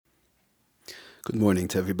Good morning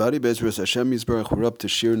to everybody. Bezras Hashem Yisbarach. We're up to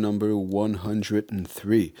shir number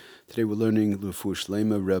 103. Today we're learning L'Refuah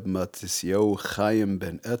Shlema Reb Matisyahu Chaim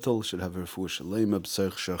ben Etel should have a L'Refuah Shlema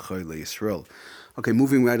B'Tzarech Shachar LeYisrael. Okay,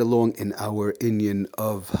 moving right along in our inyan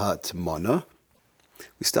of Hatmana.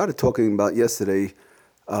 We started talking about yesterday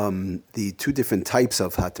the two different types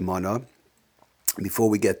of Hatmana before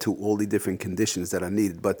we get to all the different conditions that are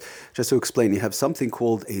needed. But just to explain, you have something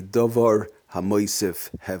called a Davar HaMoisef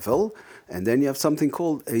Hevel, and then you have something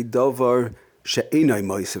called a Davar She'enai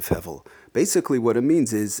Moisef Hevel. Basically what it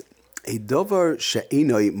means is a Davar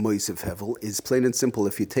She'enai Moisef Hevel is plain and simple.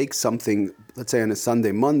 If you take something, let's say on a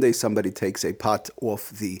Sunday, Monday, somebody takes a pot off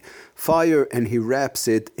the fire and he wraps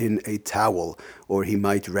it in a towel, or he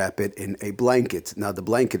might wrap it in a blanket. Now the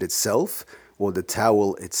blanket itself or the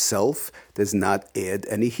towel itself does not add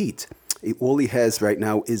any heat. All he has right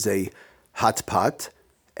now is a hot pot,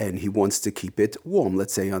 and he wants to keep it warm.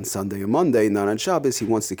 Let's say on Sunday or Monday, not on Shabbos, he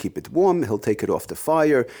wants to keep it warm. He'll take it off the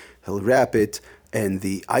fire, he'll wrap it, and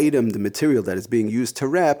the item, the material that is being used to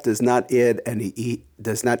wrap does not add any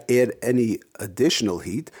additional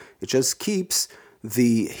heat. It just keeps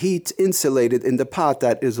the heat insulated in the pot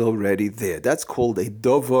that is already there. That's called a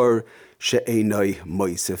Davar She'enai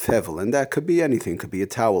Moisef Hevel, and that could be anything. It could be a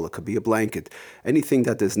towel, it could be a blanket, anything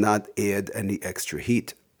that does not add any extra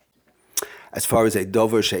heat. As far as a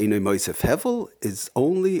Davar She'enai Moisef Hevel, is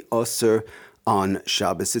only Aser on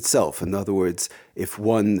Shabbos itself. In other words, if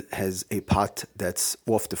one has a pot that's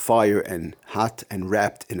off the fire and hot and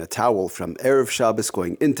wrapped in a towel from Erev Shabbos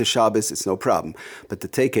going into Shabbos, it's no problem. But to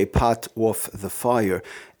take a pot off the fire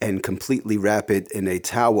and completely wrap it in a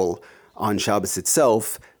towel on Shabbos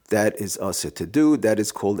itself, that is Aser to do. That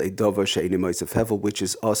is called a Davar She'enai Moisef Hevel, which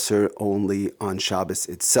is Aser only on Shabbos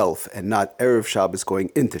itself and not Erev Shabbos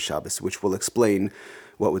going into Shabbos, which will explain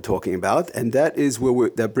what we're talking about. And that is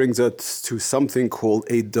that brings us to something called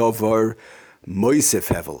a Davar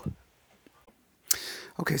Moisef Hevel.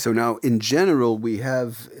 Okay, so now in general, we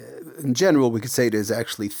could say there's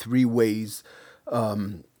actually three ways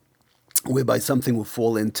whereby something will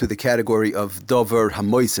fall into the category of Davar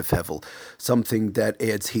HaMoisef Hevel, something that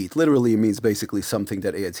adds heat. Literally, it means basically something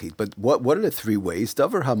that adds heat. But what are the three ways?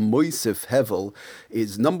 Davar HaMoisef Hevel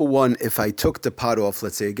is, number one, if I took the pot off,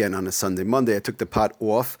 let's say again on a Sunday, Monday, I took the pot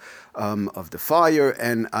off of the fire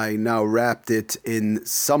and I now wrapped it in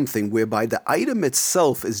something whereby the item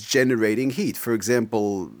itself is generating heat. For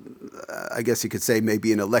example, I guess you could say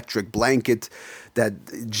maybe an electric blanket that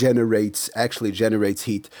actually generates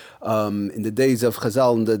heat. In the days of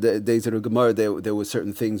Chazal, in the days of the Gemara, there were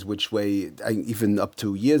certain things which way, even up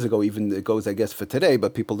to years ago, even it goes, I guess, for today,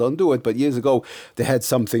 but people don't do it. But years ago, they had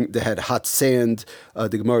hot sand.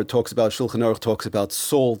 The Gemara talks about, Shulchan Aruch talks about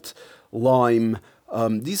salt, lime.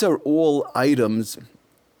 These are all items.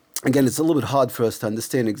 Again, it's a little bit hard for us to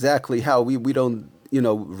understand exactly how we don't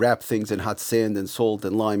wrap things in hot sand and salt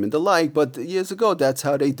and lime and the like, but years ago, that's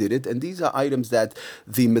how they did it. And these are items that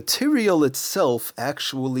the material itself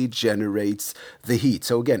actually generates the heat.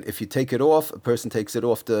 So again, if you take it off, a person takes it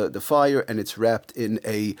off the fire and it's wrapped in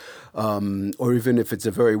a, or even if it's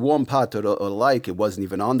a very warm pot or like, it wasn't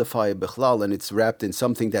even on the fire, bichlal, and it's wrapped in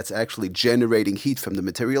something that's actually generating heat from the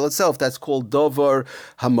material itself, that's called Davar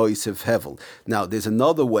HaMoisef Hevel. Now, there's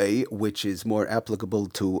another way, which is more applicable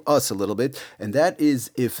to us a little bit, and that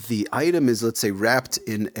is if the item is, let's say, wrapped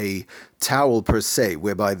in a towel per se,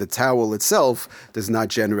 whereby the towel itself does not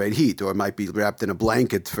generate heat, or it might be wrapped in a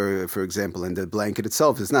blanket, for example, and the blanket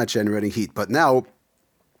itself is not generating heat. But now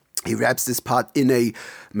he wraps this pot in a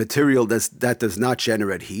material that does not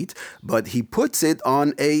generate heat, but he puts it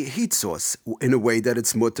on a heat source in a way that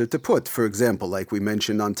it's mutter to put. For example, like we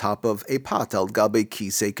mentioned, on top of a pot, al gabe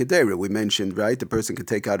kisei kedera. We mentioned, right, the person can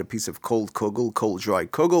take out a piece of cold dry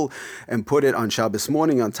kugel, and put it on Shabbos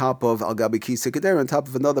morning on top of al gabe kisei kedera, on top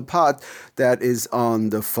of another pot that is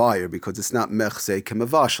on the fire, because it's not mechse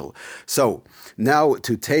kemavashal. So now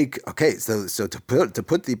to take, so to put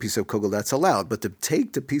the piece of kugel, that's allowed, but to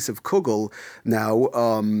take the piece of kugel now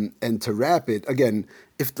and to wrap it, again,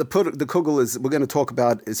 if the kugel is, we're going to talk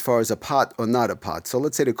about as far as a pot or not a pot. So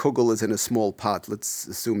let's say the kugel is in a small pot. Let's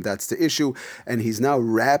assume that's the issue, and he's now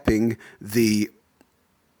wrapping the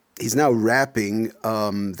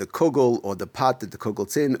kugel or the pot that the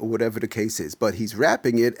kugel's in, or whatever the case is. But he's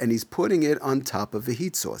wrapping it and he's putting it on top of a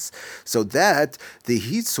heat source. So that the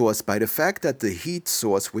heat source, by the fact that the heat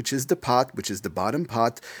source, which is the pot, which is the bottom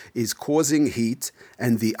pot, is causing heat,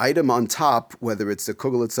 and the item on top, whether it's the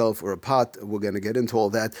kugel itself or a pot, we're going to get into all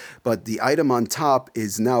that, but the item on top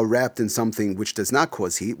is now wrapped in something which does not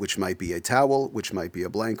cause heat, which might be a towel, which might be a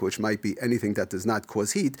blanket, which might be anything that does not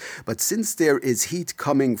cause heat. But since there is heat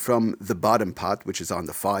coming from from the bottom pot, which is on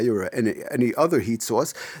the fire, or any other heat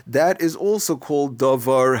source, that is also called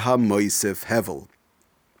davar hamoisef hevel.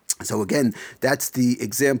 So again, that's the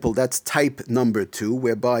example, that's type number 2,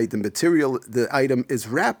 whereby the material the item is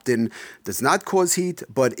wrapped in does not cause heat,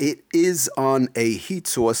 but it is on a heat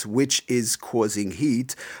source which is causing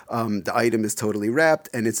heat. The item is totally wrapped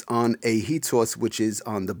and it's on a heat source which is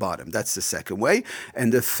on the bottom. That's the second way.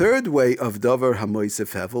 And the third way of davar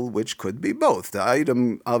hamoisef hevel, which could be both. The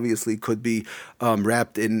item obviously could be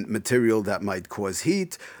wrapped in material that might cause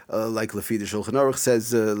heat, like Lefi the Shulchan Aruch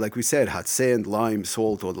says, like we said, hot sand, lime,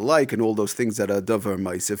 salt, or the like, and all those things that are davar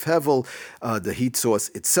ma'asef hevel. The heat source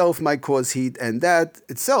itself might cause heat, and that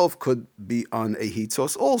itself could be on a heat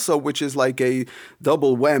source also, which is like a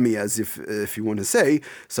double whammy, as if you want to say.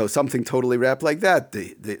 So something totally wrapped like that,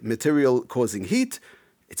 the material causing heat,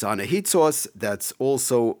 it's on a heat source. That's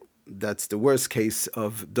the worst case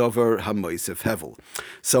of davar hamoisef hevel.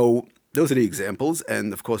 So those are the examples,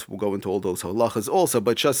 and of course we'll go into all those halachas also,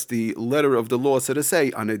 but just the letter of the law, so to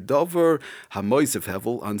say, on a davar hamoisef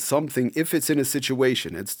hevel, on something, if it's in a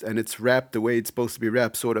situation, it's wrapped the way it's supposed to be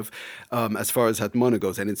wrapped, sort of, as far as hatmana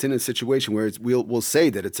goes, and it's in a situation where we'll say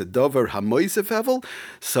that it's a davar hamoisef hevel,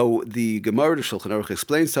 so the Gemara, the Shulchan Aruch,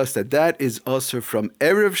 explains to us that is also from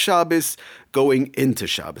Erev Shabbos going into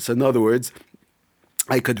Shabbos. In other words,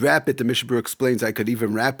 I could wrap it, the Mishnah explains, I could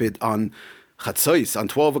even wrap it on Chatzos, on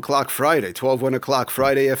 12 o'clock Friday, 1 o'clock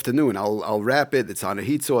Friday afternoon. I'll wrap it. It's on a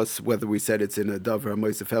heat source, whether we said it's in a davar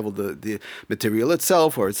hamoisef hevel, the material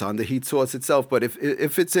itself, or it's on the heat source itself. But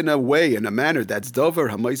if it's in a way, in a manner that's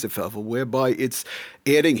davar hamoisef hevel, whereby it's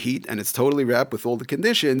adding heat and it's totally wrapped with all the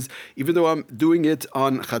conditions, even though I'm doing it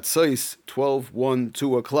on Chatzos, 12, 1,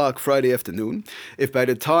 2 o'clock Friday afternoon, if by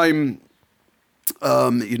the time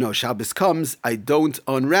Shabbos comes, I don't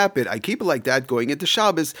unwrap it, I keep it like that going into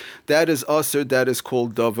Shabbos, that is usher, that is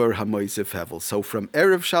called davar hamoisef hevel. So from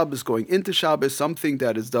Erev Shabbos going into Shabbos, something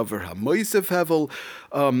that is davar hamoisef hevel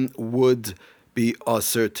would be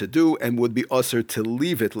usher to do, and would be usher to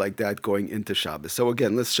leave it like that going into Shabbos. So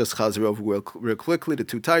again, let's just chazer over real quickly the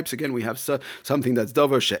two types. Again, we have something that's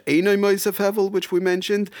davar she'enoi moisef hevel, which we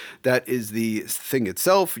mentioned. That is the thing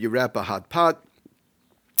itself. You wrap a hot pot.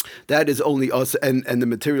 That is only us, and the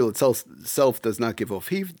material itself does not give off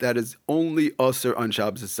heat. That is only usher on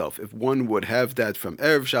Shabbos itself. If one would have that from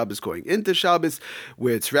Erev Shabbos going into Shabbos,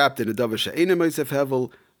 where it's wrapped in a davar she'enoi moisef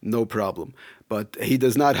hevel, no problem. But he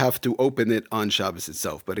does not have to open it on Shabbos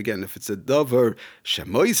itself. But again, if it's a davar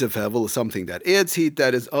she'moisef hevel, something that adds heat,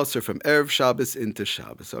 that is usher from Erev Shabbos into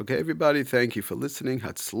Shabbos. Okay, everybody, thank you for listening.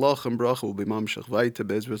 Hatzlach and bracha will be mamshach weiter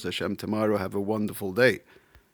be'ezras Hashem tomorrow. Have a wonderful day.